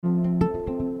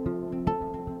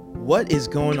What is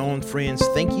going on, friends?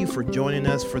 Thank you for joining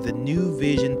us for the New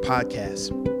Vision podcast.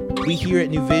 We here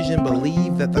at New Vision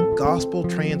believe that the gospel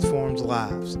transforms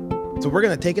lives. So we're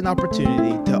going to take an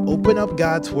opportunity to open up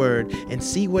God's word and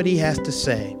see what he has to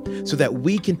say so that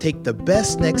we can take the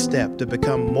best next step to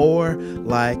become more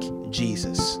like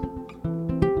Jesus.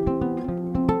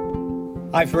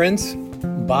 Hi, friends.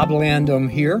 Bob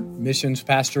Landum here, missions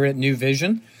pastor at New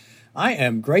Vision. I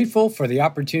am grateful for the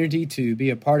opportunity to be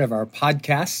a part of our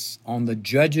podcasts on the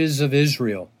judges of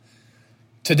Israel.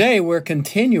 Today, we're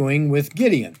continuing with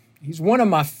Gideon. He's one of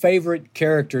my favorite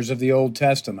characters of the Old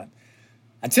Testament.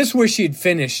 I just wish he'd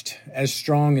finished as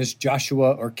strong as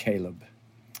Joshua or Caleb.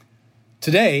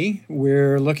 Today,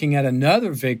 we're looking at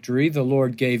another victory the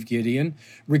Lord gave Gideon,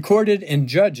 recorded in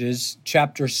Judges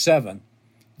chapter 7,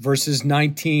 verses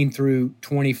 19 through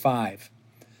 25.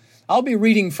 I'll be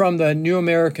reading from the New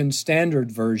American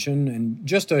Standard Version, and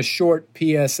just a short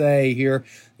PSA here.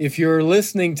 If you're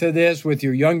listening to this with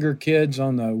your younger kids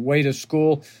on the way to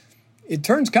school, it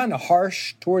turns kind of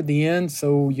harsh toward the end,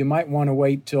 so you might want to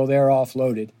wait till they're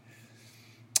offloaded.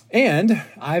 And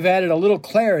I've added a little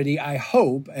clarity, I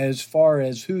hope, as far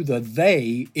as who the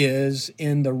they is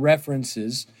in the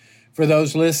references for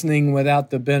those listening without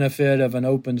the benefit of an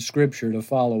open scripture to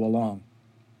follow along.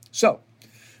 So,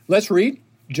 let's read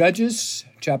Judges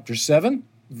chapter 7,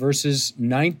 verses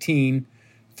 19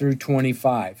 through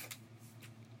 25.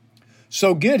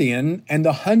 So Gideon and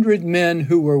the 100 men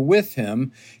who were with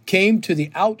him came to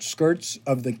the outskirts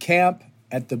of the camp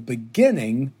at the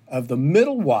beginning of the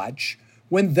middle watch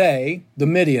when they, the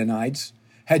Midianites,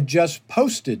 had just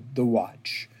posted the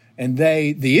watch. And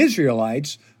they, the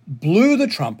Israelites, blew the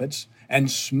trumpets and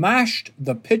smashed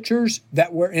the pitchers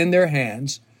that were in their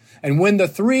hands. And when the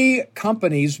three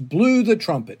companies blew the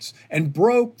trumpets and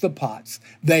broke the pots,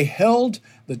 they held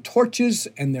the torches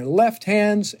in their left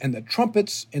hands and the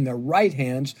trumpets in their right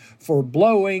hands for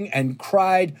blowing and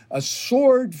cried, "A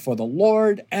sword for the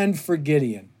Lord and for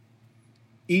Gideon."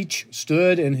 Each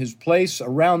stood in his place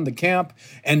around the camp,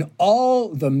 and all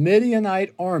the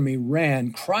Midianite army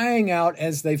ran, crying out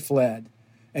as they fled.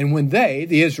 And when they,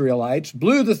 the Israelites,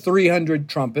 blew the 300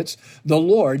 trumpets, the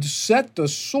Lord set the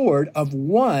sword of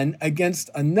one against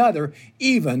another,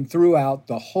 even throughout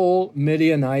the whole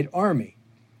Midianite army.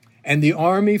 And the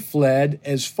army fled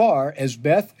as far as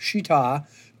Beth Shittah,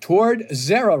 toward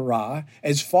Zererah,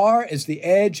 as far as the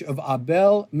edge of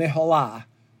Abel Meholah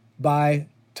by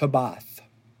Tabbath.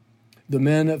 The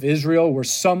men of Israel were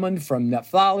summoned from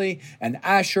Naphtali and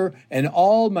Asher and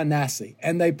all Manasseh,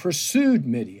 and they pursued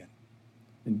Midian.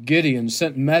 And Gideon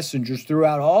sent messengers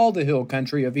throughout all the hill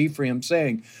country of Ephraim,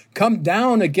 saying, "Come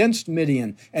down against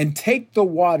Midian and take the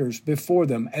waters before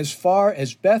them as far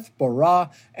as Beth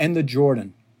Barah and the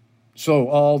Jordan." So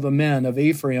all the men of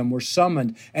Ephraim were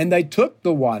summoned, and they took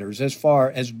the waters as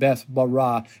far as Beth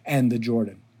Barah and the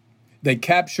Jordan. They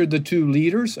captured the two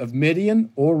leaders of Midian,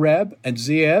 Oreb and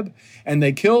Zeeb, and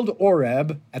they killed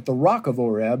Oreb at the rock of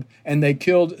Oreb, and they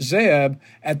killed Zeeb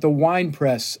at the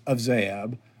winepress of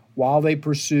Zeeb, while they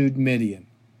pursued Midian.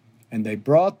 And they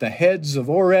brought the heads of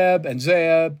Oreb and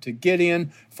Zeeb to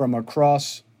Gideon from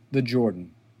across the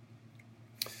Jordan.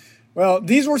 Well,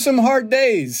 these were some hard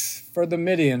days for the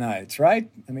Midianites, right?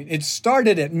 I mean, it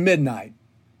started at midnight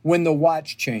when the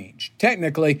watch changed,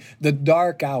 technically the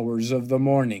dark hours of the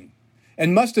morning,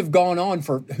 and must have gone on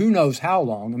for who knows how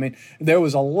long. I mean, there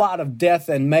was a lot of death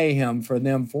and mayhem for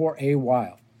them for a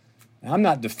while. Now, I'm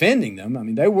not defending them. I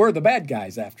mean, they were the bad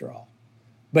guys after all.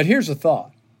 But here's a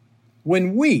thought.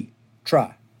 When we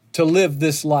try to live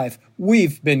this life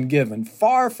we've been given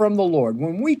far from the Lord,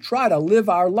 when we try to live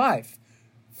our life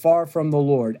far from the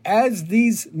Lord, as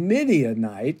these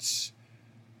Midianites,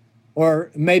 or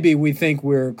maybe we think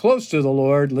we're close to the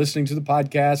Lord, listening to the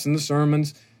podcasts and the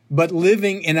sermons, but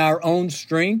living in our own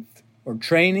strength or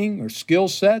training or skill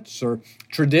sets or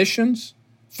traditions,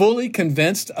 fully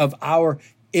convinced of our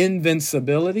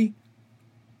invincibility,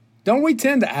 don't we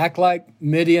tend to act like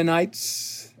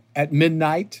Midianites at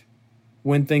midnight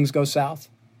when things go south?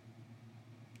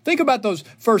 Think about those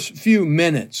first few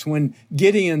minutes when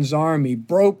Gideon's army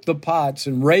broke the pots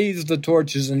and raised the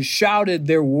torches and shouted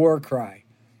their war cry.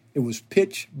 It was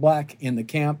pitch black in the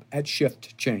camp at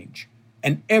shift change,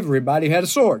 and everybody had a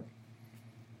sword.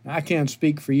 I can't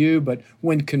speak for you, but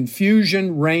when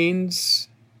confusion reigns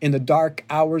in the dark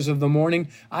hours of the morning,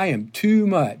 I am too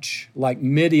much like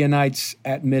Midianites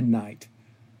at midnight.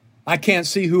 I can't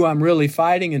see who I'm really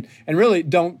fighting and really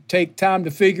don't take time to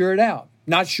figure it out.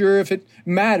 Not sure if it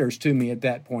matters to me at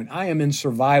that point. I am in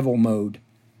survival mode.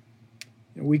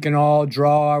 We can all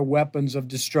draw our weapons of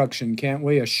destruction, can't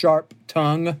we? A sharp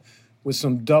tongue with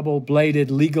some double-bladed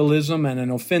legalism and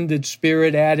an offended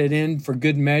spirit added in for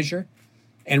good measure,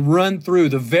 and run through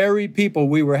the very people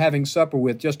we were having supper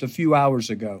with just a few hours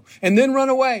ago, and then run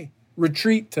away,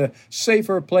 retreat to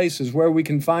safer places where we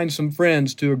can find some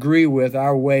friends to agree with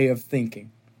our way of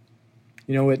thinking.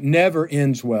 You know, it never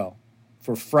ends well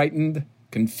for frightened,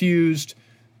 confused,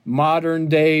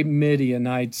 modern-day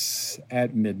Midianites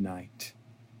at midnight.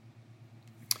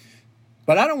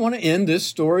 But I don't want to end this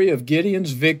story of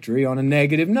Gideon's victory on a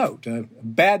negative note. A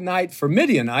bad night for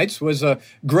Midianites was a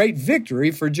great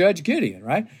victory for Judge Gideon,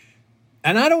 right?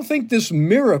 And I don't think this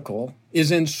miracle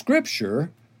is in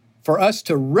Scripture for us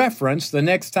to reference the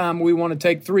next time we want to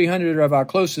take 300 of our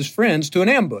closest friends to an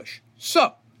ambush.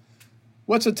 So,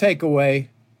 what's a takeaway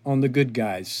on the good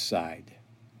guy's side?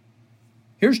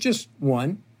 Here's just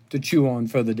one to chew on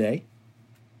for the day.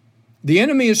 The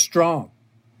enemy is strong,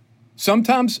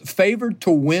 sometimes favored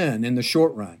to win in the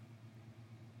short run.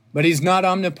 But he's not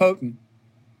omnipotent.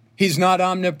 He's not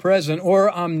omnipresent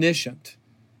or omniscient.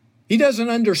 He doesn't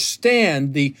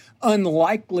understand the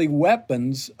unlikely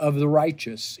weapons of the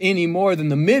righteous any more than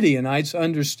the Midianites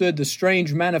understood the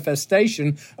strange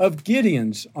manifestation of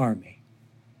Gideon's army.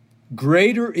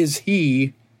 Greater is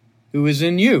he who is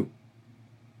in you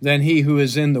than he who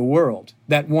is in the world,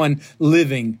 that one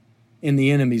living in the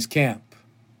enemy's camp.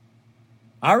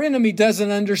 Our enemy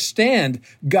doesn't understand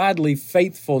godly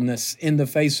faithfulness in the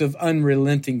face of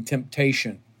unrelenting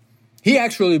temptation. He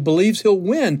actually believes he'll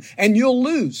win and you'll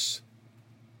lose.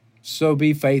 So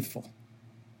be faithful.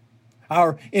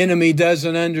 Our enemy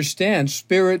doesn't understand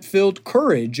spirit-filled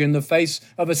courage in the face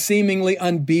of a seemingly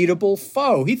unbeatable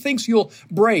foe. He thinks you'll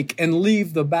break and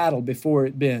leave the battle before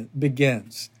it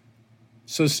begins.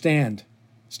 So stand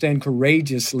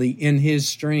courageously in his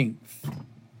strength.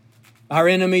 Our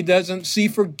enemy doesn't see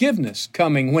forgiveness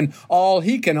coming when all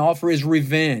he can offer is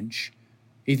revenge.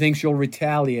 He thinks you'll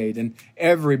retaliate and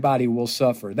everybody will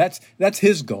suffer. That's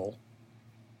his goal.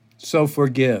 So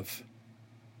forgive.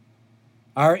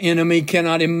 Our enemy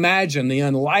cannot imagine the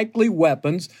unlikely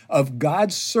weapons of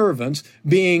God's servants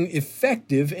being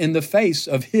effective in the face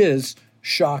of his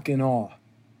shock and awe.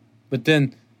 But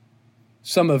then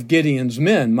some of Gideon's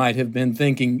men might have been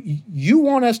thinking, you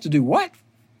want us to do what?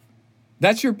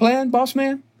 That's your plan, boss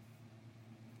man?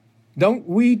 Don't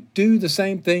we do the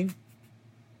same thing?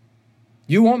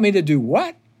 You want me to do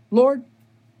what, Lord?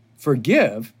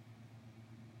 Forgive?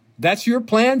 That's your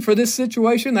plan for this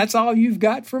situation? That's all you've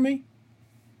got for me?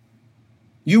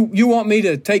 You want me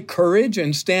to take courage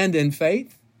and stand in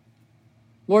faith?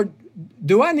 Lord,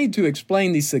 do I need to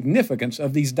explain the significance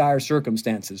of these dire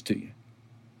circumstances to you?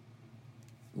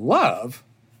 Love?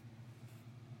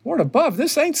 Lord above,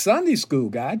 this ain't Sunday school,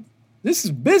 God. This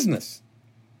is business.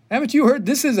 Haven't you heard?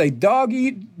 This is a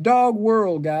dog-eat-dog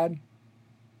world, God.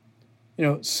 You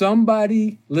know,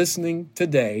 somebody listening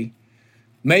today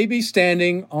may be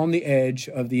standing on the edge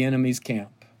of the enemy's camp.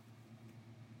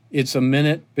 It's a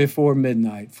minute before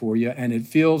midnight for you, and it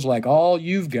feels like all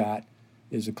you've got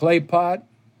is a clay pot,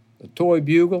 a toy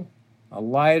bugle, a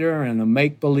lighter, and a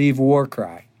make-believe war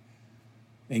cry.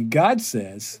 And God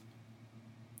says,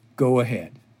 go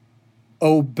ahead.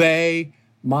 Obey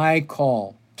my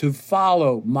call to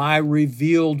follow my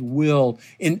revealed will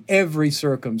in every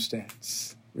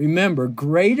circumstance. Remember,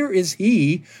 greater is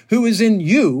he who is in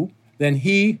you than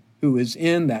he who is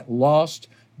in that lost,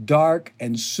 dark,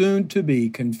 and soon-to-be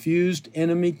confused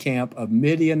enemy camp of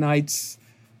Midianites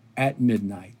at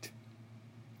midnight.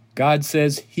 God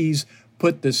says he's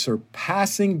put the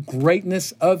surpassing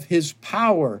greatness of his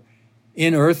power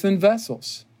in earthen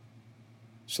vessels.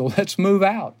 So let's move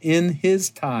out in his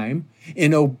time,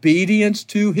 in obedience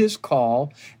to his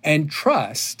call, and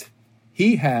trust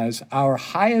he has our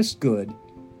highest good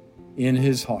in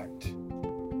his heart.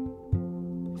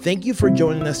 Thank you for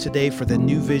joining us today for the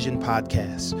New Vision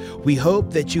podcast. We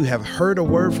hope that you have heard a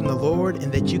word from the Lord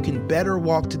and that you can better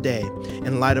walk today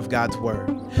in light of God's word.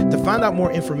 To find out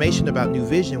more information about New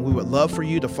Vision, we would love for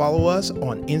you to follow us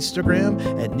on Instagram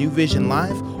at New Vision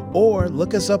Life or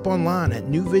look us up online at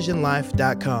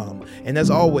newvisionlife.com. And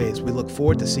as always, we look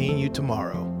forward to seeing you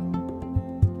tomorrow.